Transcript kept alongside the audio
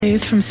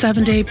Days from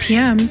 7 to 8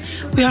 p.m.,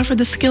 we offer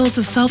the skills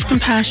of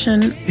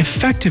self-compassion,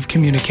 effective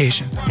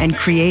communication, and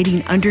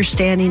creating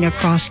understanding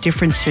across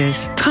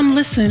differences. Come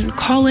listen,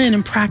 call in,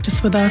 and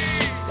practice with us.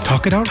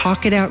 Talk It Out.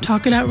 Talk It Out.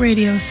 Talk It Out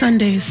Radio,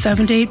 Sundays,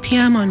 7 to 8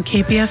 p.m. on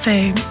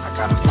KPFA.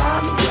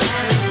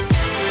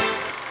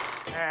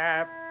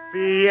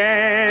 Happy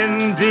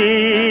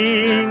ending,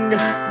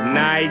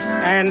 nice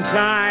and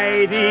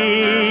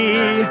tidy.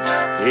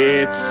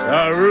 It's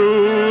a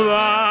rule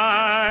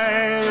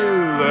I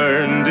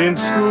learned in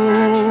school.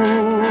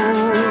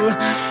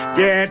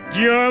 Get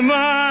your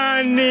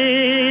money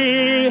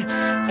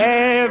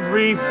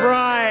every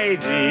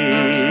Friday.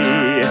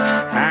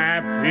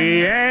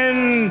 Happy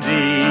endings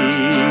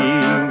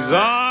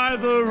are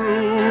the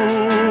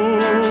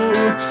rule.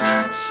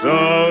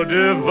 So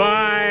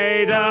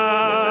divide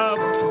up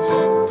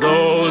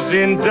those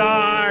in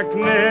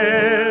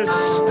darkness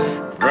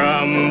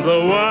from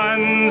the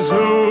ones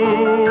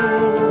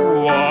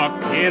who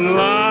walk in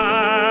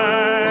light.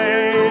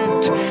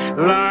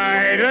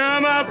 Light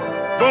 'em up,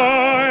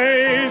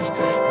 boys,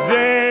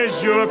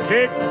 there's your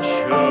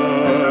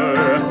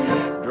picture.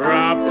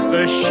 Drop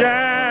the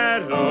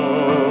shadows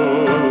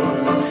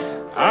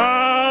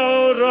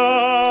out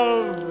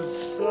of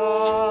sight.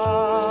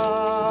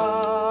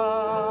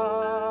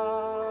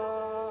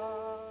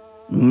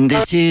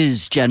 This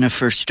is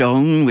Jennifer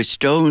Stone with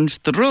Stone's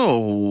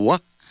Throw.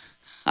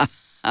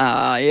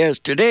 Yes,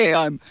 today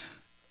I'm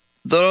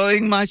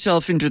throwing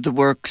myself into the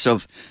works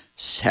of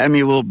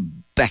Samuel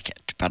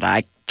Beckett, but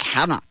I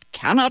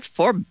cannot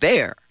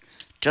forbear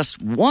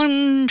just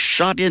one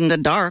shot in the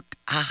dark.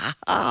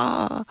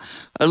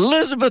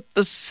 Elizabeth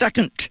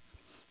II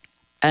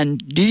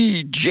and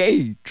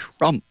DJ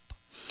Trump.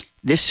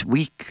 This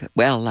week,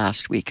 well,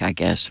 last week, I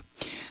guess,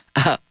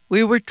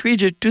 we were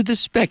treated to the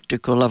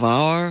spectacle of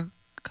our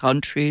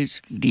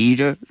country's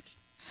leader.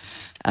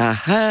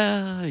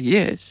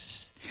 Yes.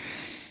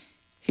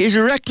 His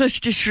reckless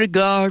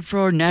disregard for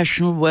our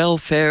national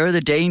welfare, the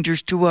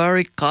dangers to our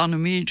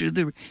economy, to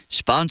the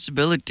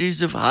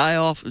responsibilities of high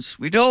office.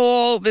 We know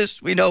all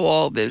this, we know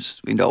all this,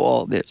 we know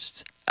all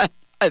this.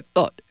 I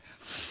thought,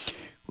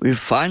 we've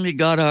finally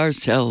got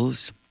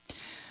ourselves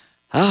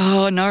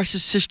a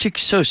narcissistic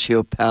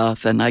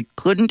sociopath, and I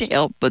couldn't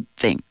help but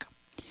think.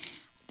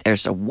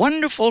 There's a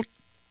wonderful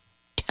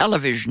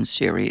television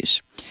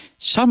series.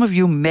 Some of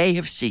you may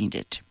have seen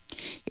it.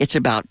 It's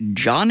about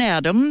John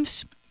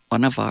Adams,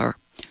 one of our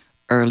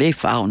early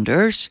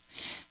founders.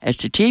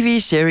 It's a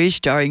TV series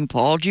starring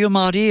Paul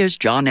Giamatti as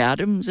John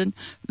Adams and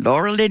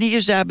Laura Linney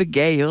as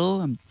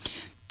Abigail.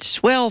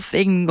 Swell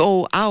thing,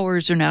 go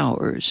hours and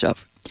hours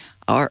of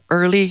our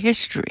early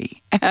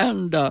history.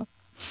 And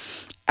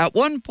at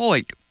one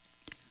point,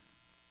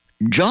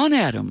 John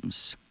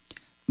Adams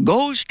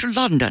goes to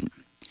London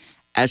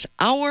as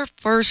our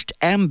first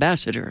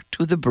ambassador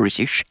to the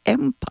British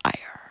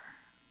Empire.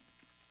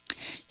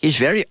 He's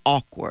very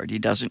awkward. He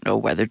doesn't know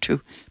whether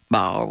to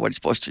bow or what he's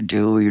supposed to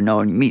do,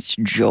 and he meets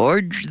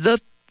George the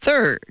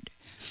Third.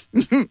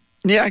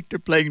 The actor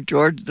playing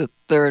George the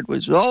Third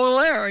was so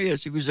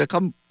hilarious. He was a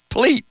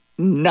complete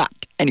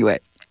nut. Anyway,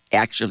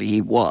 actually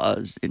he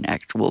was, in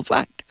actual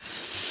fact.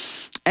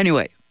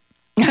 Anyway,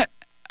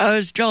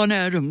 as John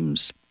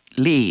Adams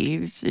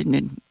leaves, and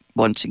then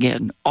once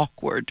again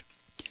awkward,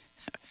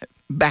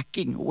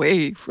 backing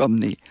away from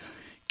the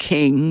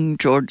King,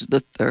 George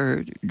the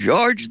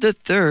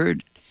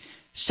Third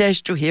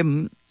says to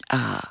him,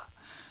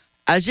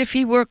 as if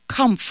he were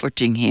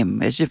comforting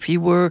him, as if he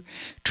were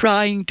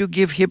trying to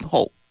give him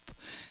hope.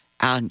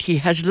 And he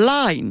has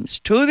lines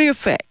to the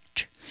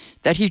effect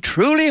that he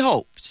truly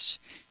hopes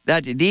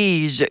that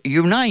these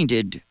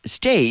United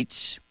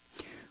States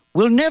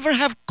will never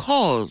have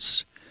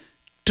cause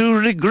to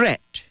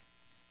regret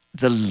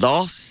the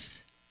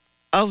loss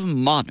of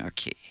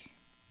monarchy.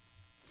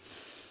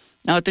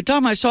 Now, at the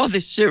time I saw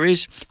this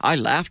series, I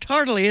laughed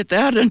heartily at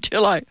that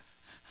until I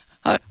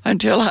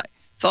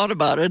thought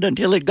about it,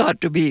 until it got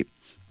to be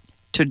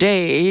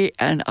today,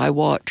 and I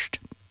watched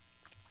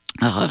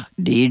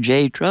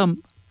DJ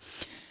Trump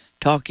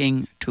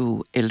talking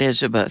to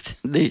Elizabeth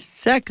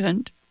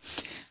II,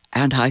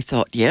 and I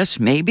thought, yes,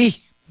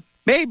 maybe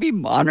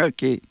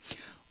monarchy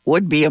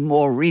would be a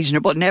more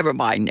reasonable... Never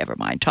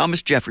mind.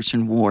 Thomas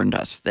Jefferson warned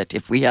us that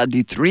if we had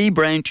the three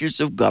branches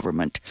of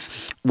government,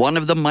 one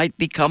of them might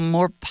become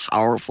more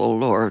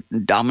powerful or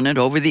dominant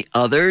over the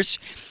others.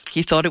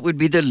 He thought it would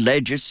be the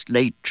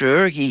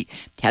legislature. He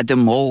had the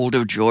mold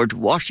of George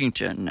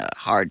Washington,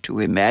 hard to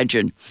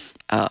imagine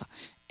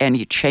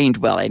any change,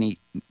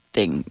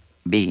 anything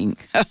being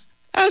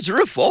as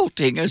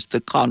revolting as the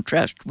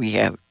contrast we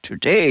have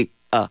today.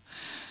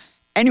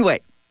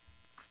 Anyway,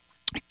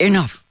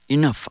 enough.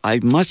 I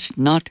must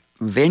not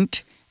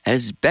vent,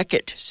 as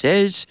Beckett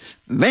says.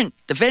 Vent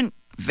the vent,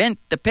 vent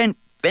the pent,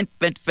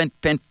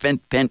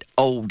 vent.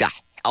 Oh, the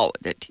hell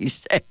that he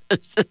says.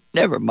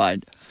 Never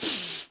mind.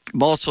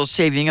 I'm also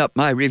saving up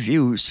my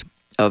reviews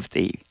of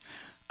the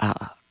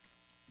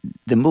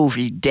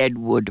movie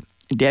Deadwood.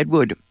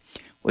 Deadwood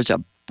was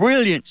a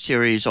brilliant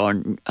series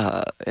on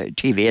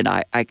TV, and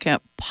I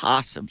can't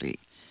possibly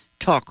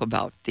talk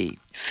about the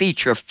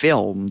feature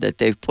film that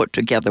they've put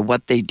together.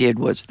 What they did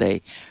was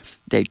they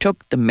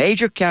took the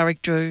major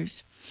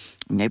characters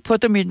and they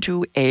put them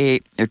into a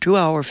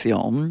 2-hour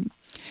film,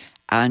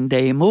 and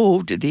they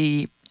moved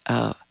the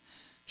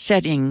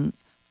setting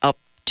up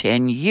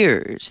 10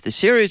 years. The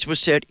series was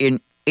set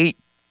in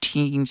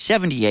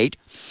 1878.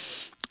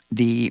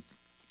 The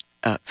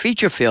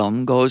feature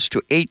film goes to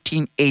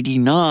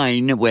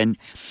 1889 when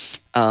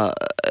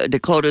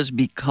Dakotas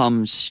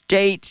become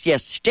states.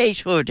 Yes,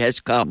 statehood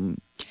has come,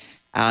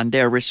 and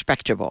they're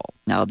respectable.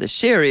 Now, the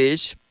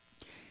series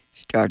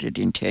started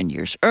in 10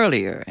 years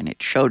earlier, and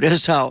it showed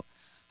us how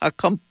a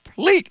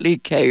completely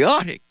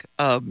chaotic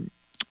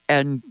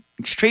and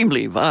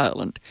extremely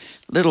violent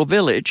little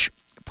village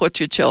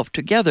puts itself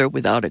together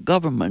without a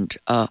government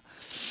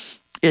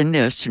in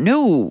this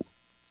new,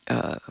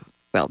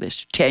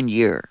 this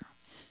 10-year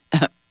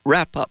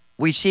wrap-up.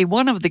 We see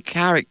one of the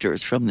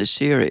characters from the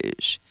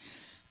series,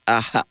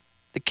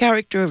 the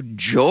character of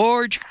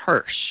George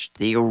Hearst,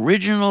 the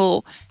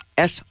original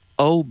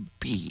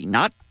S.O.B.,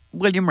 not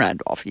William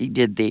Randolph. He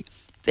did the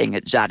thing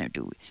at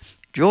Xanadu.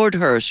 George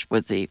Hearst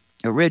was the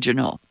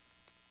original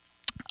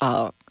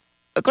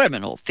a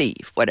criminal,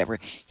 thief, whatever.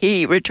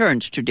 He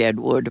returns to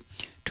Deadwood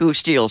to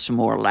steal some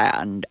more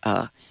land.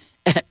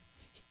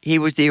 He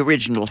was the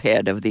original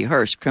head of the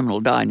Hearst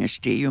criminal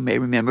dynasty, you may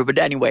remember. But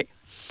anyway,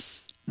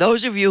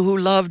 those of you who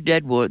love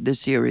Deadwood, the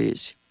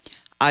series,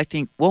 I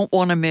think won't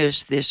want to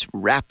miss this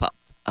wrap-up.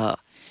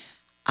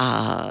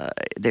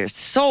 There's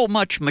so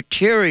much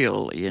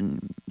material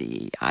in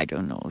the,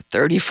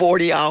 30,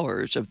 40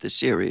 hours of the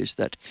series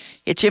that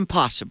it's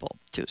impossible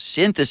to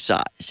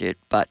synthesize it,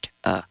 but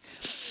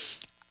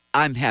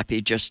I'm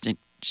happy just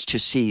to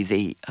see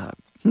the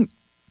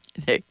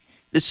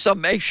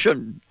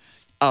summation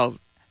of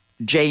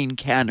Jane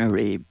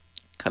Cannery,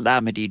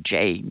 Calamity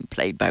Jane,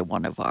 played by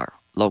one of our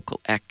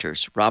local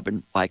actors,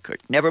 Robin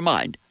Weichert. Never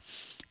mind.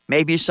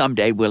 Maybe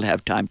someday we'll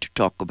have time to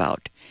talk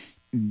about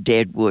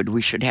Deadwood.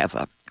 We should have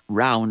a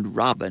round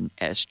robin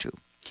as to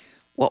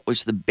what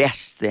was the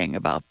best thing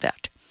about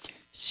that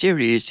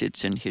series.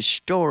 It's an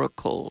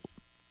historical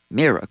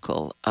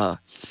miracle.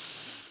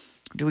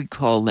 Do we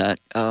call that?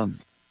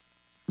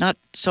 Not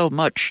so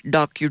much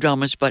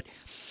docudramas, but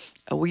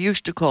we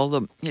used to call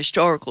them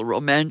historical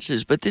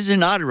romances, but this is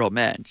not a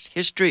romance.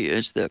 History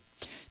is the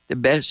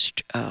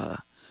best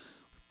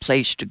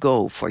place to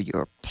go for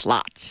your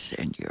plots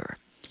and your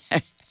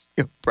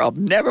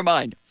problem. Never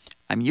mind.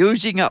 I'm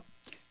using up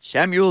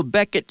Samuel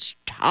Beckett's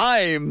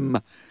time.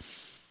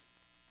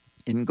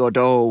 In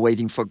Godot,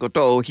 Waiting for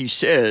Godot, he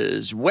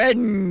says,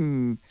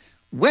 When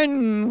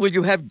will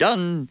you have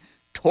done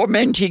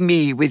tormenting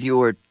me with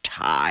your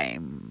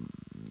time?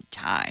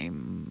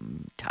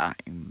 Time.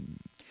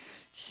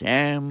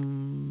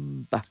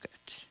 Sam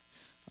Beckett,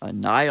 a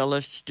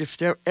nihilist if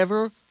there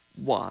ever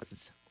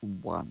was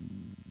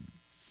one.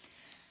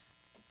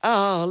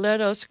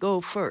 Let us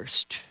go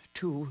first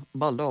to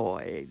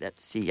Malloy.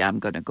 Let's see, I'm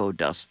going to go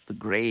dust the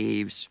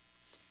graves.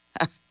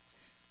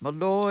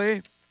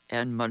 Malloy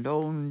and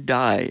Malone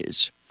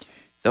Dies.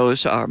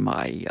 Those are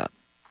my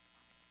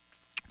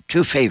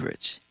two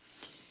favorites.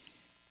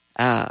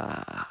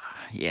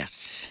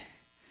 Yes.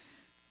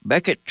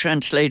 Beckett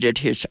translated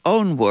his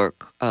own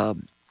work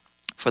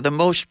for the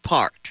most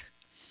part,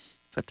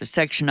 but the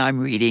section I'm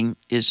reading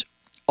is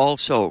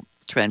also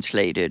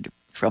translated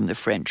from the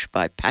French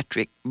by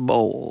Patrick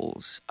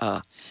Bowles.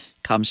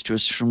 Comes to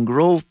us from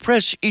Grove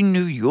Press in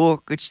New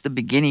York. It's the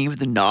beginning of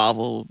the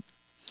novel.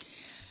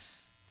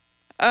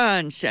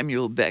 And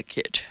Samuel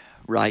Beckett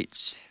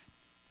writes,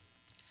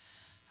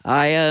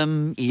 I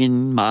am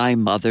in my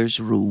mother's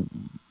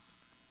room.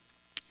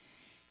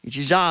 It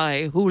is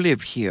I who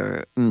live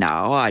here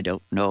now. I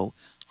don't know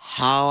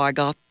how I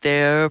got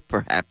there,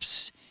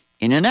 perhaps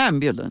in an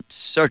ambulance,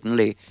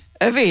 certainly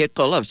a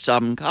vehicle of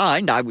some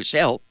kind. I was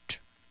helped.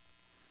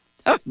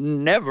 I'd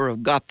never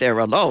have got there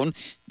alone.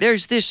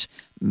 There's this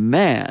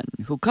man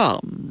who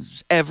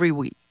comes every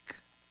week.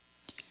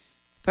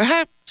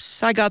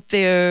 Perhaps I got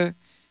there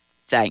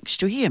thanks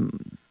to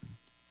him.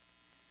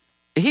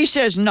 He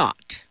says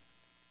not.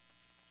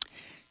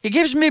 He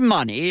gives me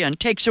money and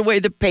takes away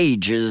the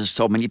pages.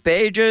 So many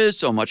pages,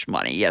 so much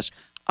money. Yes,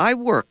 I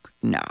work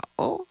now,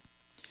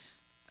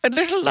 a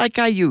little like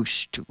I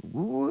used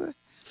to,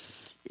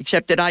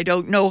 except that I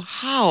don't know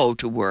how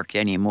to work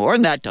anymore,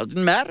 and that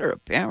doesn't matter,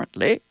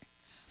 apparently.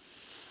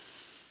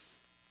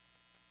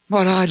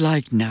 What I'd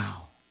like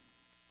now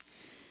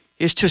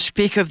is to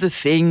speak of the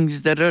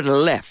things that are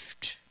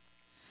left.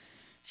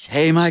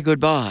 Say my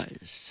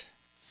goodbyes.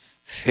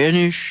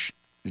 Finish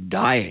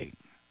dying.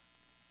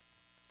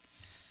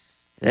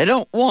 They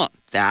don't want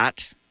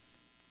that.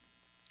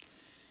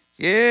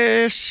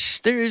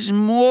 Yes, there's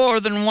more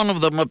than one of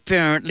them,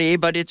 apparently,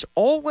 but it's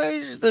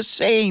always the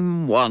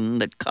same one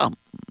that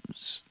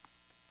comes.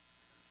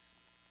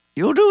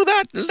 You'll do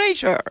that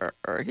later,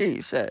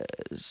 he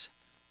says.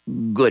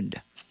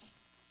 Good.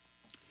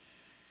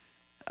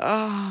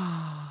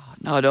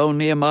 Not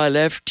only am I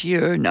left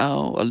here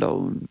now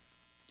alone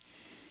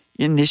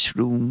in this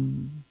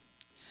room,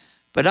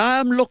 but I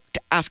am looked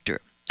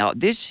after. Now,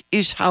 this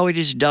is how it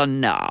is done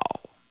now.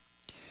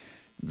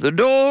 The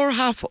door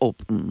half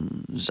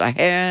opens. A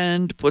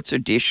hand puts a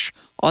dish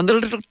on the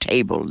little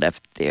table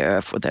left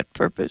there for that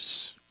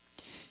purpose,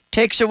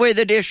 takes away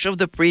the dish of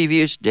the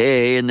previous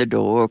day, and the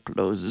door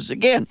closes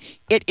again.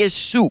 It is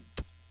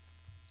soup.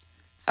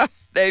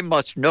 They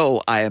must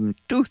know I am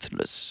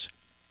toothless.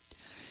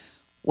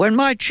 When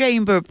my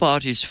chamber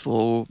pot is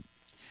full,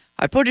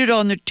 I put it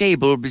on the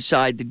table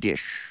beside the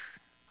dish.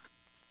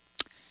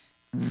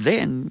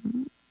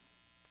 Then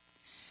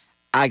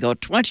I go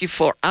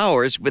 24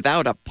 hours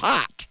without a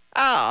pot.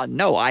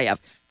 No, I have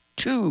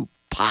 2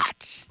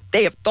 pots.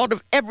 They have thought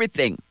of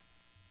everything.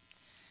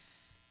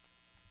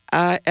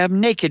 I am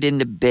naked in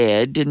the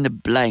bed, in the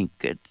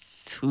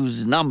blankets,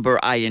 whose number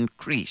I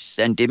increase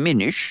and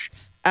diminish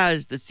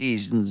as the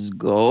seasons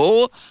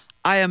go.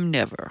 I am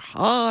never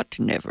hot,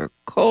 never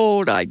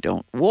cold. I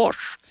don't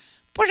wash,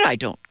 but I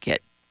don't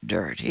get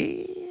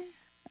dirty.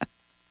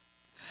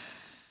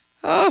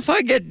 If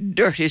I get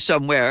dirty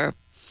somewhere,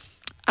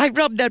 I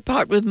rub that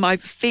part with my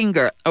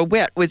finger,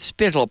 wet with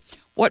spittle.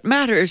 What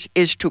matters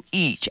is to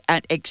eat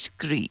and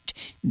excrete.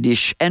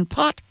 Dish and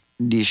pot,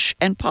 dish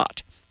and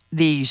pot.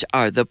 These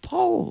are the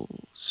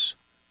poles.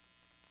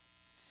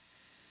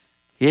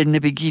 In the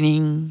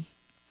beginning,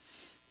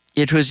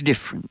 it was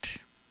different.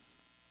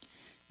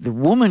 The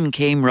woman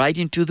came right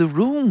into the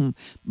room,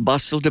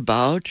 bustled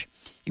about,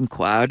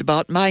 inquired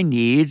about my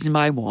needs and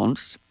my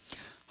wants.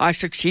 I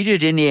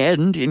succeeded in the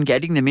end in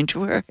getting them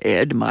into her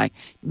head, my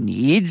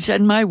needs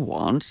and my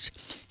wants.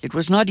 It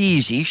was not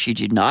easy. She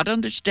did not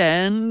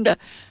understand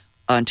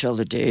until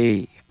the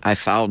day I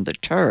found the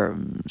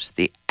terms,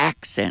 the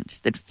accents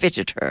that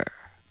fitted her.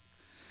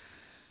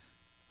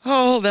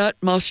 Oh, that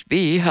must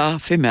be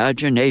half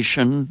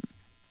imagination.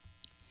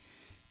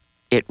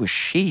 It was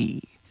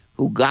she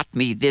who got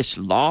me this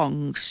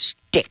long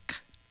stick.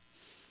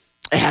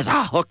 It has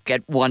a hook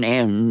at one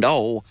end.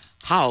 Oh,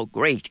 how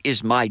great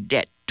is my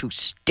debt to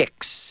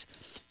sticks.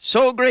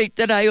 So great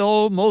that I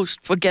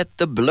almost forget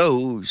the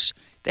blows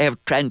they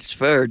have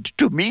transferred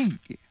to me.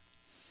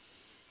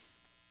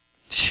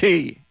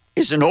 She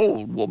is an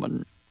old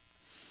woman.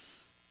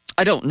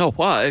 I don't know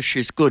why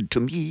she's good to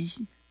me.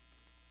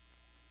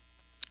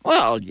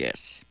 Well,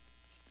 yes.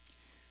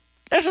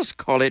 Let us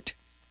call it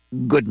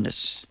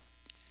goodness,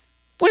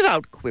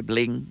 without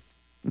quibbling.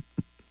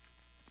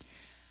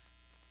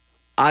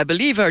 I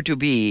believe her to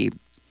be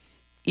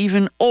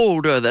even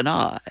older than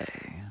I,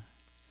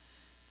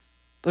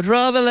 but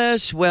rather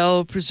less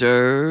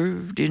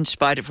well-preserved in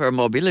spite of her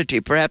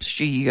mobility. Perhaps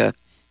she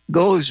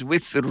goes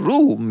with the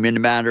room, in a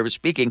manner of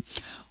speaking.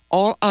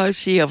 All I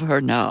see of her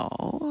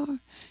now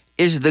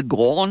is the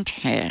gaunt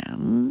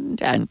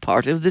hand and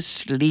part of the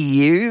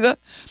sleeve.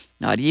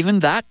 Not even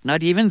that.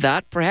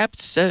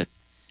 Perhaps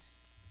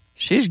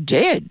she's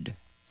dead,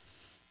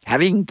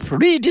 having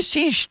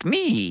predeceased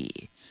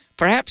me.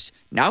 Perhaps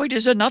now it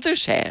is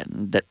another's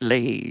hand that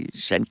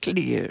lays and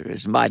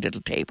clears my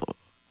little table.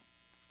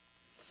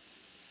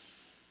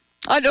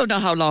 I don't know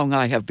how long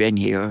I have been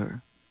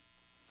here.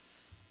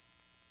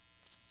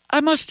 I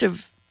must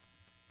have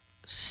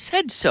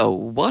said so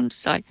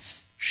once. I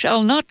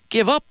shall not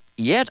give up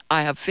yet.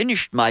 I have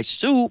finished my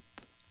soup.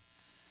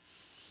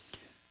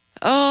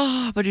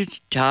 But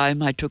it's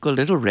time I took a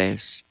little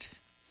rest,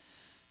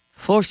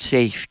 for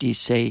safety's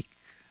sake.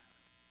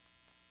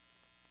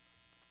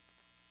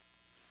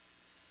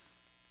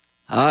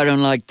 I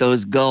don't like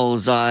those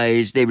gull's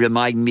eyes. They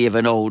remind me of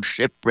an old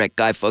shipwreck,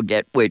 I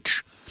forget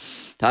which.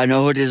 I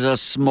know it is a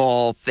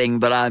small thing,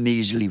 but I'm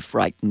easily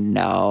frightened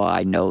now.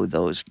 I know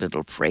those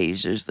little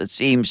phrases that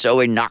seem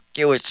so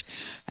innocuous,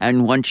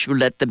 and once you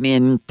let them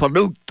in,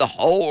 pollute the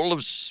whole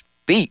of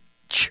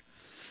speech.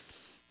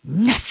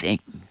 Nothing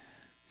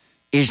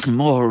is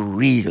more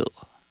real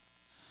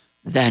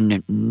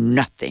than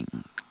nothing.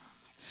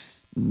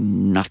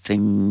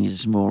 Nothing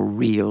is more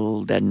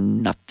real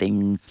than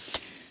nothing.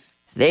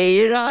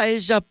 They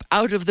rise up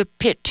out of the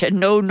pit and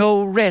know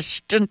no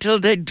rest until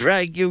they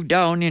drag you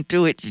down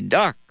into its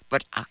dark.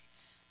 But I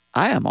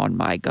am on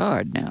my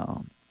guard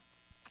now.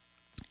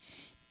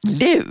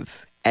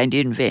 Live and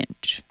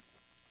invent.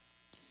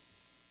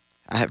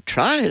 I have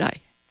tried.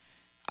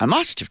 I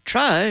must have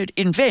tried.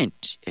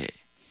 Invent.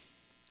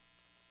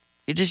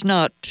 It is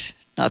not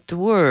the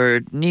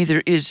word,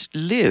 neither is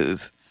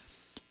live.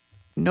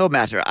 No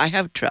matter, I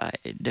have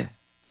tried.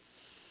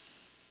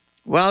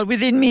 While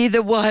within me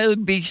the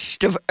wild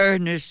beast of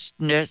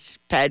earnestness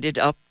padded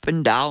up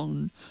and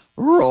down,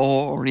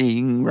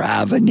 roaring,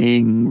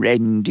 ravening,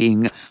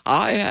 rending,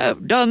 I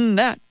have done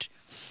that.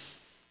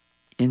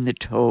 In the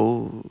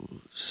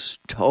toils,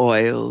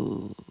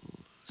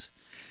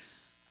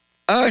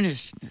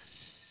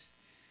 earnestness.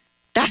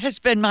 That has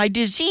been my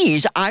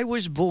disease. I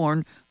was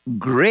born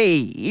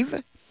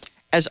grave,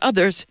 as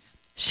others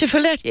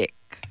syphilitic.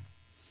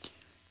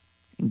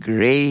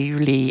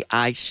 Gravely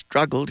I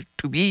struggled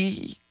to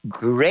be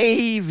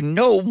grave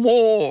no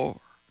more.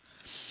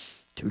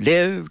 To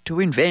live, to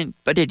invent,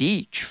 but at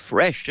each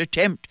fresh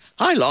attempt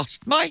I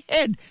lost my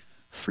head,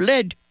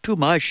 fled to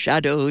my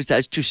shadows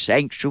as to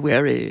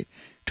sanctuary,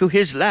 to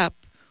his lap,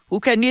 who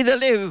can neither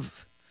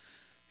live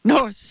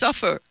nor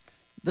suffer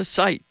the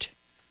sight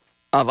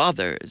of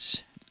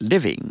others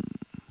living.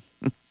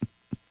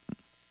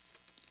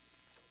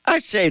 I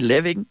say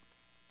living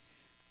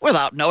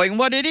without knowing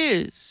what it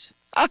is.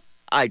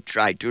 I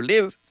tried to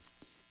live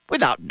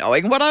without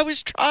knowing what I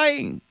was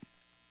trying.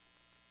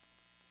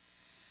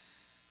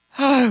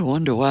 I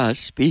wonder why I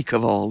speak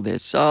of all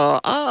this.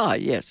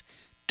 Yes,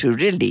 to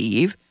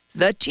relieve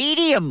the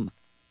tedium.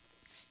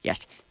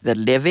 Yes, the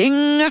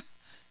living,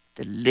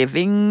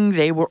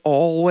 they were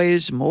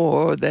always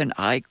more than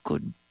I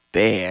could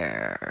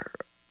bear.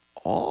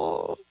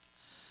 Oh,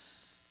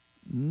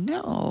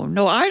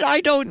 no,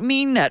 I don't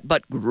mean that,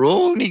 but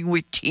groaning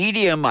with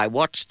tedium, I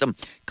watched them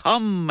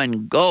come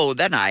and go,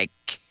 then I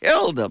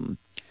killed them,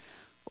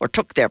 or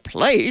took their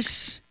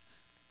place,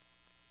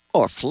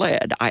 or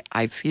fled.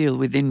 I feel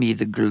within me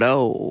the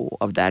glow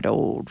of that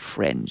old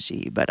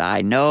frenzy, but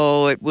I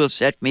know it will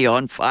set me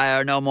on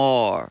fire no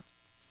more.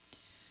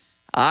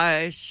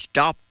 I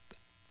stop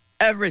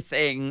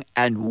everything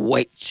and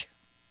wait.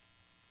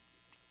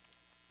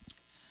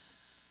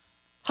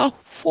 How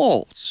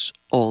false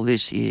all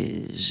this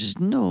is.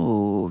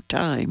 No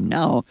time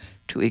now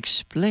to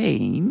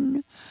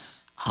explain.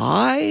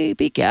 I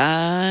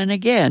began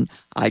again.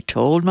 I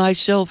told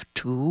myself,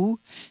 too,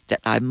 that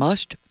I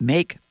must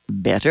make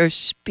better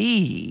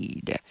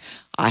speed.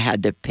 I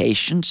had the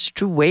patience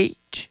to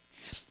wait.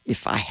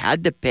 If I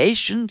had the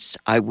patience,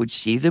 I would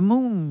see the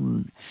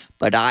moon.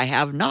 But I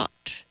have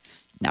not.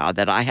 Now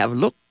that I have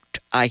looked,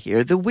 I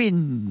hear the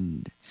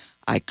wind.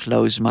 I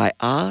close my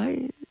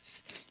eyes.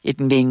 It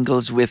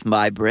mingles with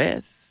my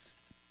breath.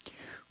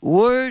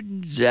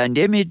 Words and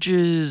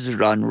images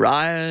run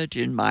riot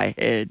in my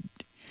head,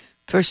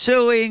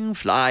 pursuing,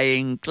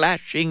 flying,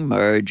 clashing,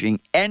 merging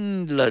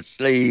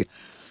endlessly.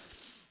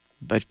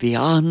 But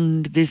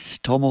beyond this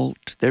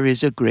tumult there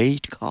is a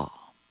great calm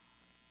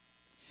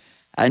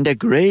and a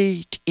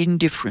great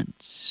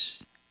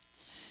indifference,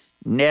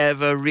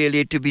 never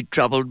really to be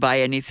troubled by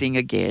anything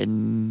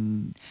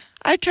again.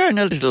 I turn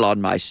a little on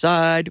my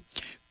side,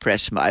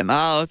 press my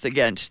mouth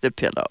against the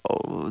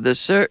pillow. The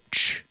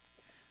search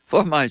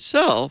for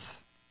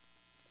myself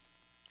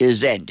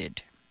is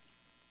ended.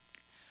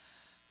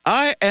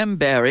 I am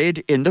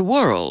buried in the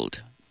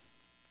world.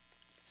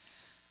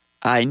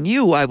 I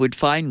knew I would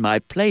find my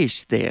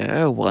place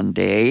there one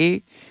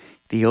day.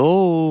 The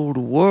old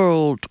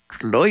world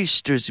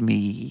cloisters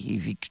me,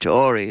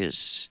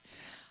 victorious.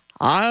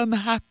 I'm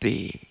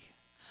happy.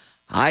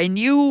 I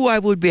knew I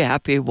would be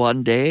happy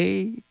one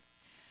day.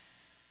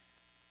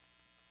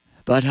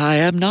 But I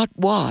am not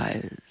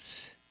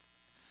wise.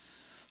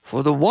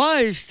 For the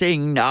wise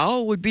thing now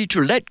would be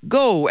to let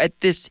go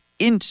at this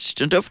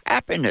instant of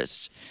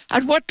happiness.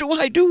 And what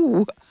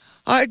do?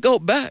 I go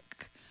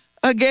back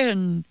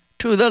again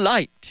to the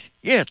light.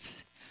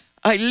 Yes,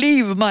 I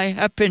leave my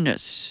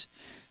happiness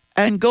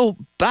and go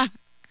back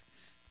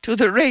to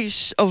the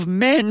race of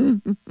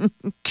men,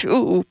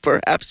 too.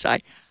 Perhaps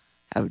I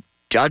have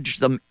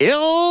judged them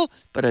ill,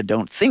 but I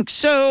don't think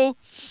so.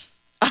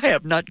 I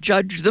have not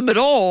judged them at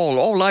all.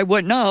 All I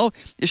want now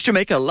is to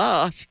make a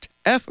last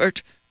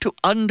effort to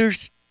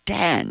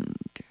understand,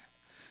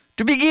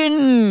 to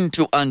begin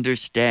to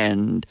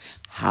understand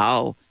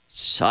how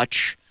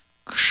such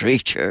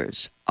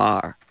creatures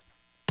are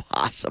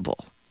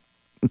possible.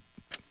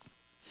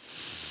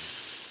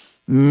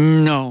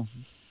 No,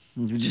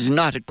 it is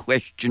not a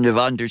question of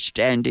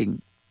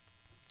understanding.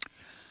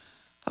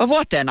 Of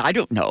what then? I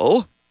don't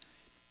know.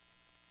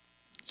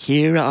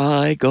 Here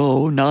I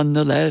go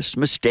nonetheless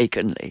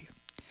mistakenly.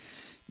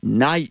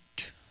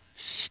 Night,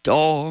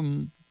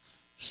 storm,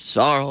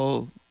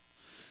 sorrow,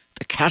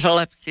 the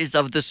catalepsies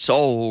of the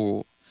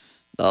soul.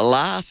 The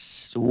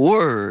last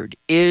word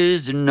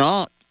is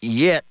not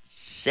yet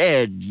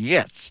said.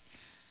 Yes.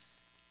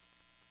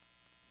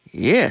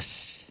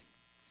 Yes.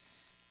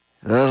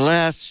 The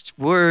last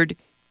word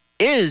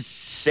is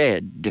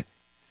said.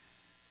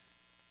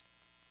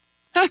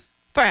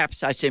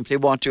 Perhaps I simply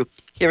want to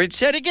hear it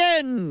said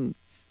again.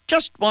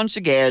 Just once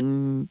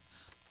again.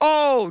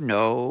 Oh,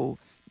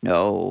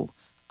 no.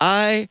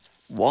 I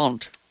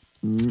want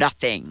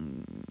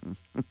nothing.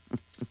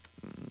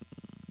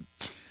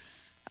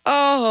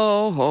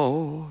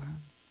 Oh.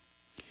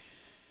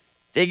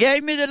 They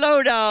gave me the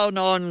lowdown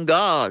on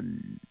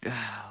God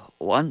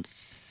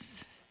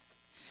once.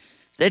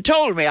 They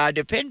told me I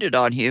depended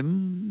on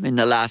him in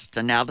the last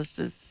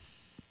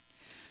analysis.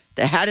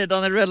 They had it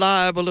on the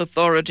reliable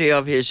authority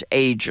of his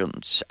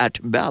agents at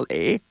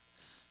Bali.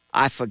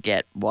 I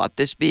forget what,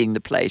 this being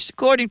the place,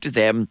 according to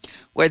them,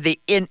 where the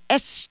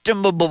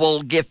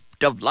inestimable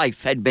gift of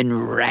life had been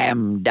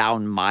rammed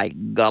down my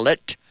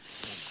gullet.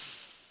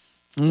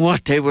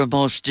 What they were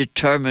most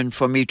determined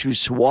for me to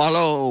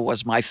swallow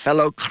was my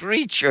fellow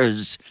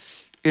creatures.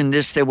 In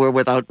this they were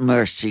without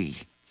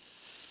mercy.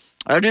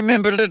 I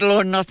remember little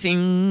or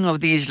nothing of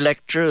these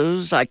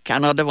lectures. I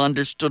cannot have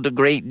understood a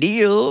great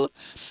deal,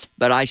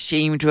 but I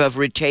seem to have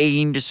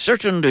retained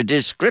certain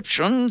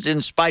descriptions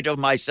in spite of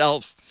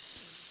myself.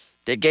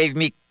 They gave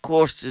me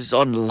courses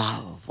on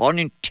love, on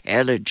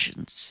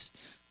intelligence.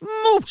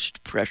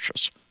 Most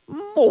precious,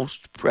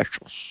 most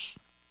precious.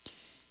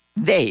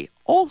 They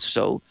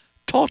also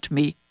taught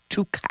me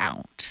to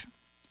count,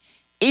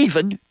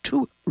 even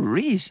to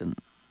reason.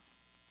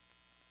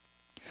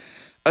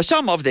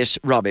 Some of this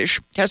rubbish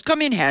has come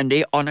in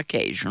handy on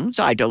occasions,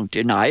 I don't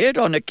deny it,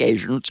 on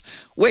occasions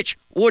which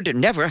would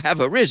never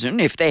have arisen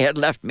if they had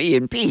left me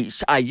in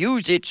peace. I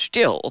use it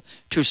still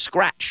to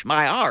scratch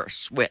my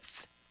arse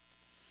with.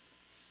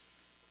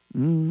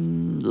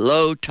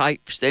 Low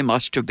types they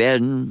must have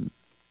been,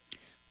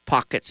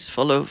 pockets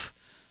full of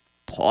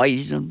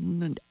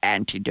poison and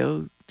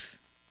antidote.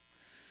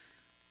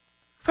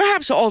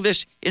 Perhaps all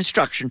this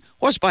instruction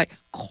was by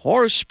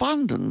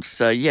correspondence,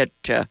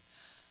 yet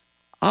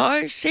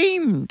I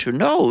seem to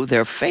know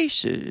their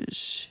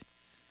faces.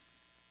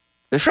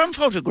 From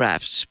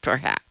photographs,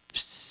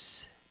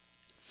 perhaps.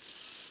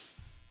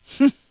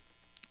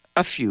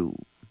 A few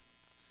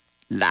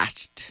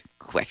last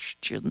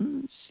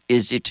questions.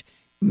 Is it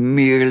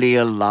merely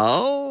a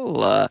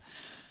lull?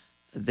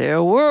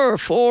 There were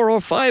 4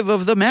 or 5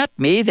 of them at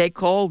me. They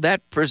called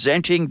that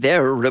presenting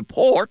their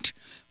report.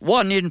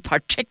 One in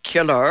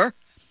particular,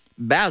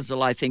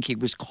 Basil, I think he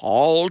was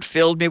called,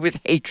 filled me with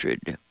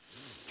hatred.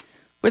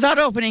 Without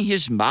opening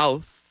his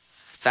mouth,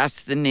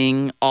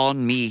 fastening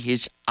on me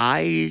his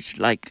eyes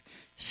like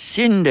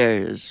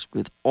cinders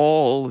with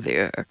all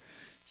their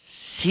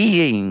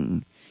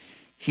seeing,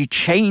 he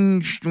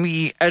changed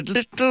me a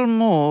little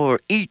more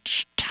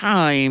each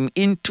time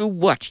into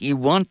what he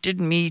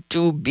wanted me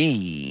to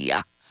be.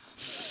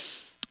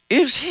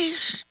 Is he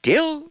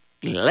still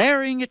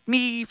glaring at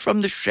me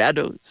from the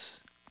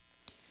shadows?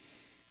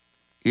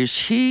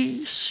 Is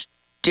he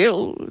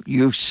still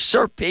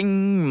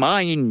usurping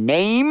my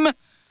name?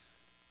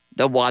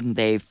 The one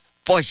they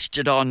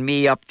foisted on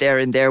me up there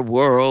in their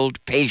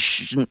world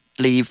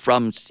patiently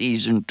from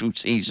season to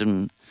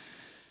season.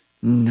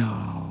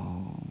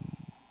 No,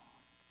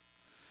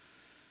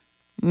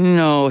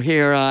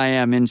 here I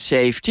am in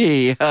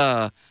safety,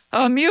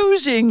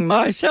 amusing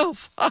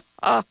myself,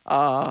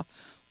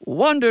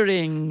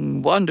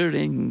 wondering,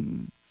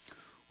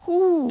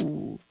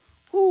 who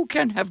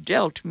can have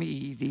dealt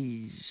me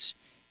these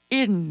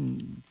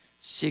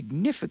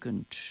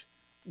insignificant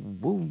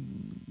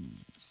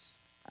wounds?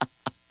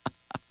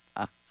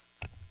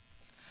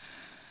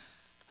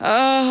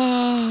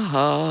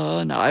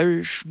 An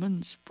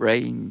Irishman's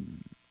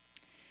brain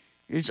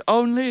is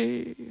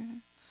only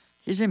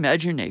his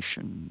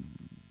imagination.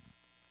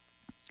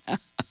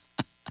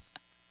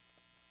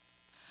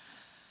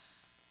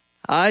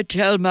 I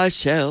tell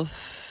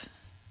myself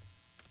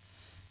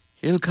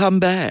he'll come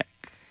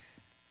back,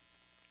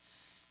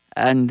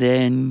 and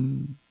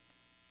then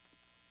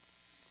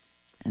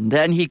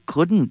he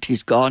couldn't.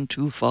 He's gone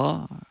too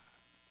far.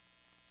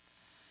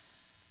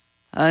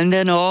 And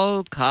then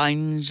all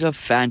kinds of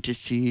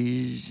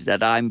fantasies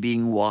that I'm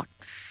being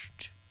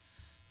watched.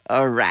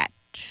 A rat,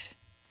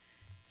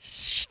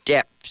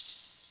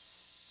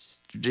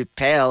 steps,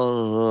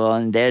 repel,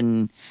 and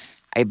then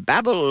I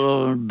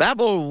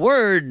babble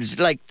words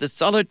like the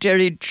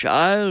solitary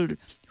child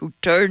who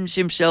turns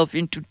himself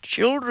into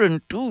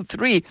children, 2,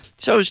 3,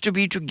 so as to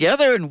be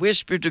together and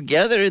whisper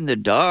together in the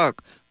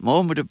dark,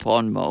 moment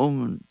upon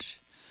moment.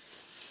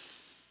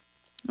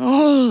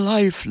 All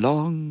life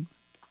long.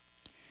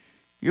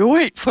 You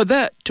wait for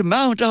that to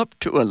mount up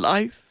to a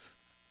life.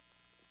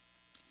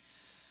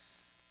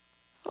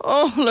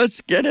 Oh,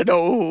 let's get it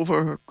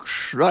over,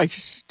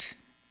 Christ.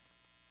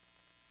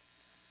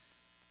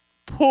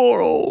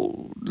 Poor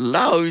old,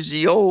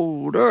 lousy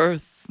old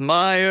earth,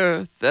 my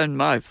earth and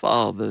my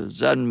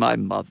father's and my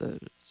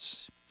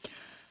mother's,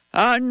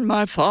 and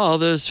my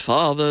father's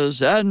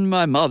fathers and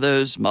my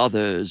mother's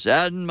mothers,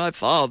 and my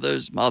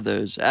father's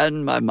mothers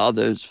and my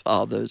mother's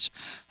fathers,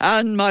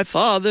 and my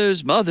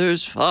father's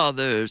mother's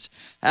fathers,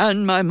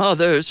 and my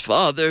mother's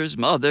father's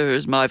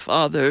mothers, my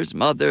father's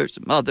mother's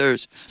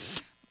mothers,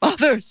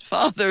 mother's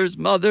fathers,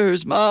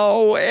 mothers,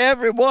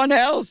 everyone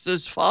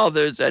else's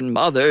fathers and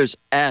mothers,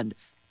 and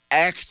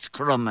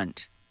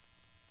excrement.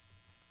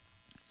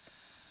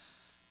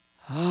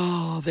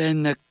 Oh,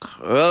 then the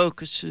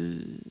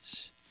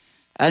crocuses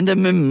and the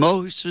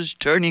mimosas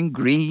turning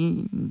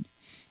green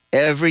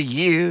every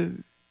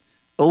year,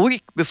 a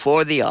week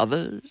before the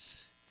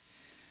others.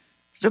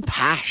 The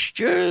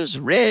pastures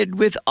red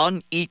with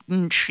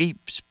uneaten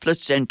sheep's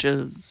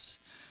placentas,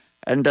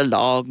 and the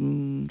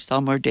long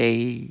summer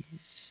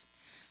days,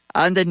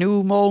 and the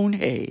new-mown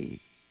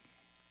hay,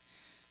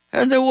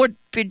 and the wood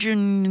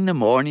pigeon in the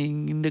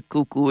morning, and the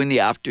cuckoo in the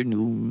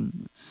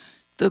afternoon,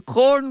 the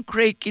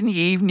corncrake in the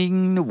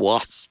evening, the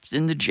wasps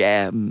in the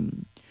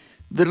jam,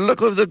 the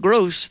look of the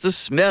grouse, the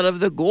smell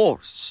of the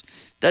gorse,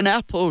 the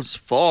apples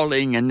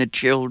falling, and the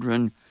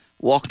children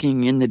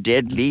walking in the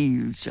dead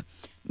leaves,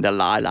 the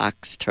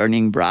lilacs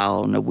turning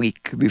brown a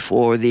week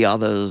before the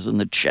others,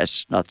 and the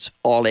chestnuts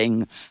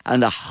falling,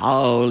 and the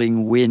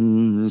howling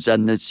winds,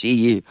 and the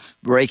sea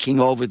breaking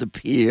over the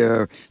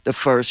pier, the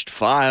first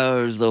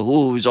fires, the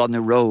hooves on the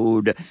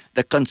road,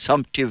 the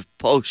consumptive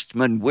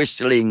postman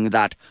whistling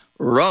that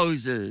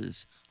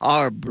roses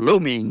are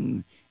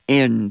blooming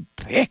in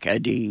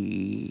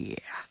Picardy.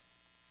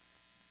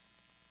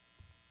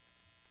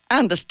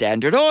 And the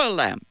Standard Oil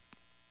lamp.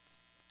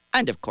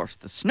 And, of course,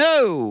 the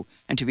snow.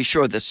 And, to be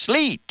sure, the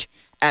sleet.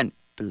 And,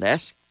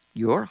 bless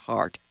your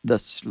heart, the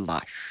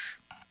slush.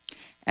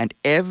 And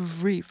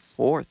every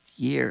 4th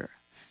year,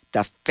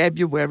 the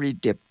February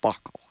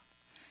debacle.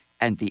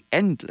 And the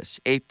endless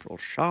April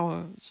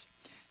showers.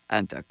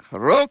 And the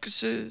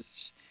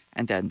crocuses.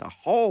 And then the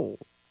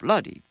whole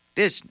bloody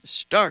business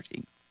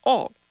starting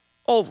all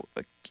over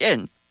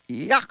again.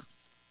 Yuck!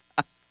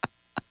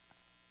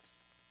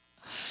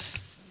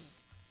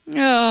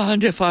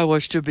 And if I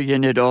was to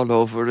begin it all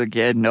over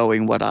again,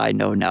 knowing what I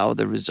know now,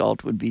 the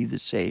result would be the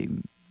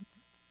same.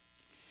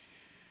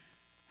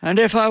 And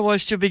if I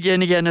was to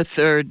begin again a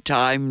 3rd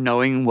time,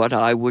 knowing what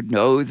I would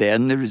know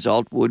then, the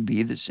result would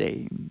be the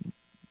same.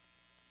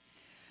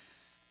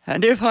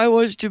 And if I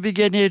was to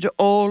begin it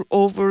all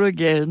over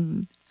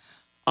again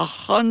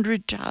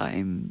 100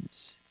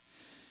 times,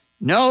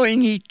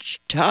 knowing each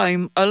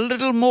time a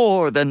little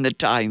more than the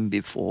time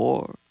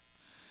before,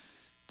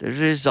 the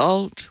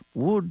result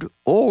would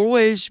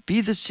always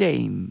be the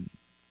same.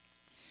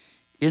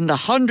 In the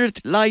 100th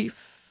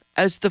life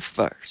as the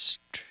first.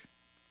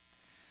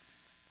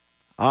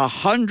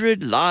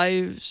 100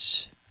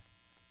 lives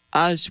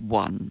as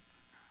one.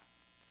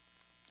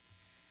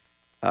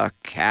 A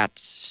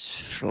cat's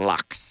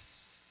flux.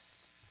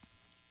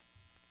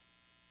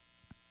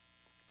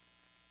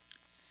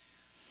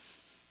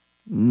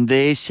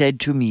 They said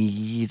to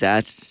me,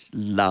 that's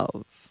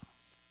love.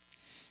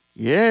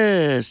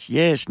 Yes,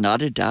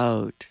 not a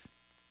doubt.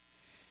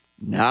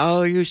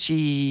 Now you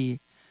see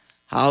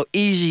how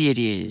easy it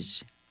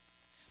is.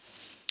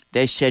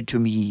 They said to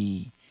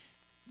me,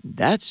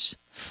 that's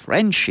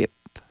friendship.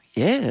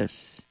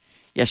 Yes,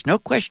 no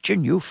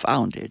question, you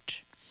found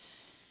it.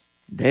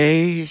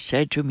 They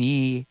said to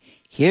me,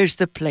 here's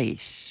the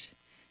place.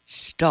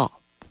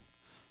 Stop.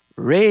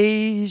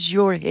 Raise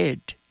your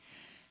head.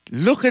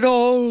 Look at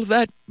all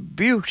that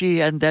beauty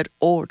and that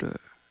order.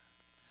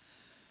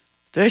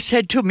 They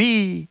said to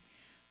me,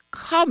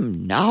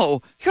 come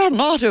now, you're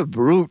not a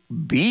brute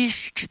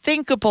beast.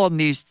 Think upon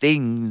these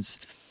things.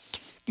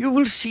 You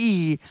will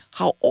see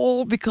how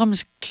all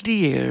becomes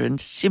clear and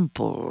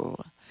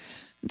simple.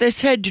 They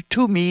said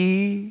to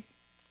me,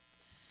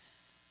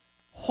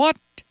 what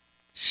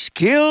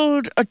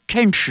skilled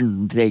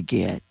attention they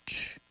get.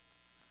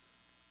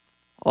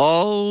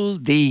 All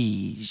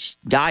these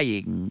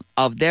dying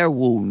of their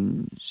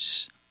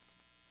wounds.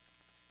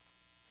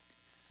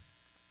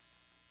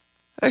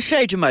 I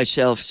say to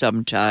myself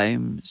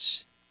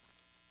sometimes,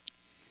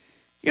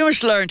 you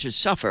must learn to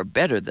suffer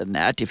better than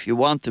that if you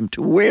want them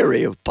to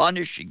weary of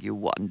punishing you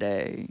one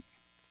day.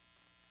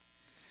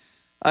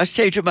 I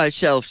say to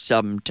myself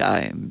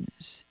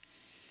sometimes,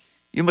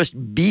 you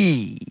must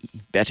be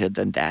better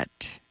than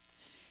that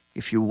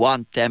if you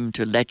want them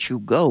to let you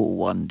go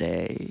one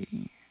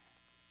day.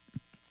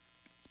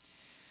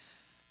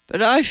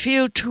 But I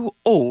feel too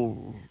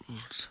old,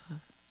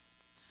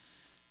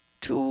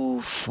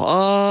 too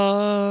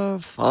far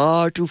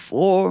to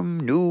form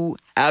new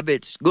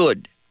habits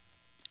good.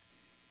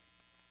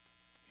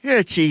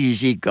 It's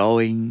easy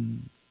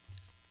going.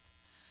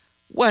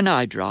 When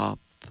I drop,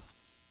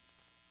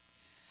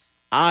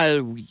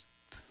 I'll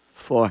weep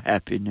for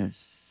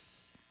happiness.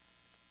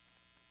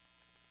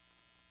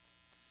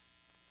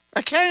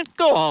 I can't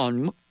go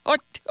on.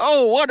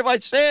 What have I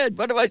said?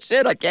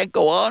 I can't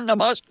go on. I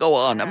must go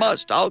on.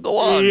 I'll go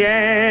on. The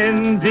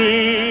ending,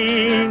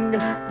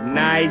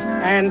 nice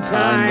and tidy.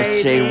 I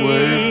must say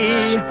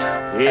words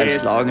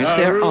as long as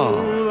there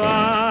are,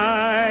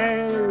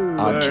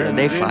 until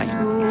they find me.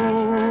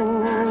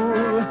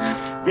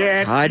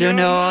 I don't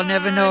know, I'll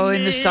never know.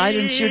 In the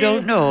silence you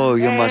don't know.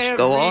 You must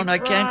go on. I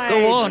can't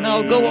go on.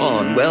 I'll go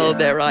on. Well,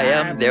 there I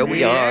am. There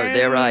we are.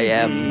 There I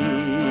am.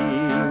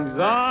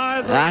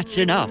 That's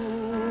enough.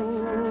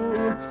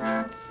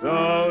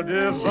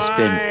 This has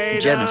been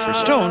Jennifer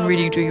Stone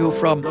reading to you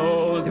from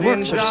the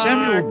works of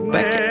Samuel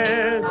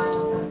Beckett.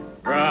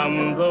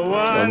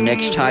 Well,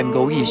 next time,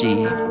 go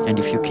easy. And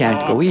if you can't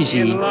go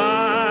easy,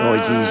 go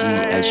as easy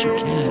as you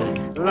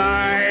can.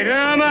 Light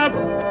 'em up,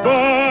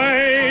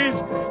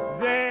 boys.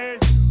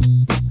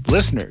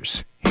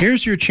 Listeners,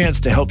 here's your chance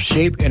to help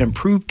shape and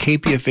improve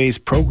KPFA's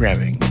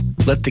programming.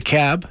 Let the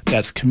CAB,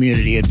 that's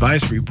Community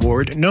Advisory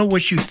Board, know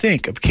what you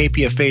think of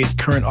KPFA's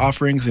current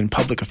offerings in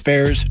public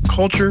affairs,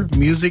 culture,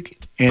 music,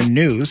 and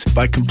news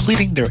by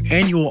completing their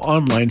annual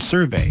online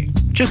survey.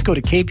 Just go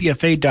to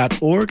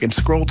kpfa.org and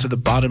scroll to the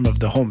bottom of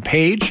the home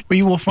page, where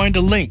you will find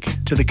a link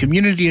to the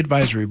Community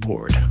Advisory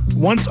Board.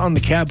 Once on the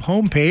CAB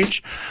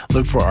homepage,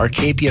 look for our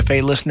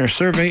KPFA listener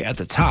survey at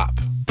the top.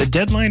 The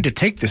deadline to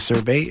take this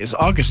survey is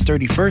August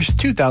 31st,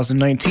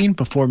 2019,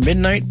 before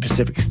midnight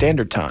Pacific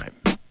Standard Time.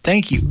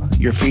 Thank you.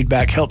 Your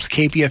feedback helps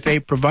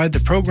KPFA provide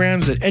the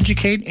programs that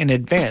educate and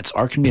advance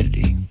our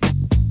community.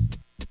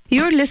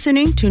 You're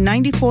listening to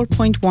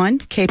 94.1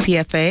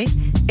 KPFA,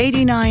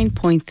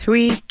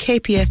 89.3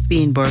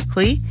 KPFB in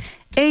Berkeley,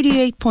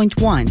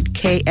 88.1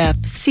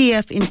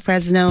 KFCF in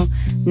Fresno,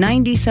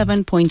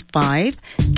 97.5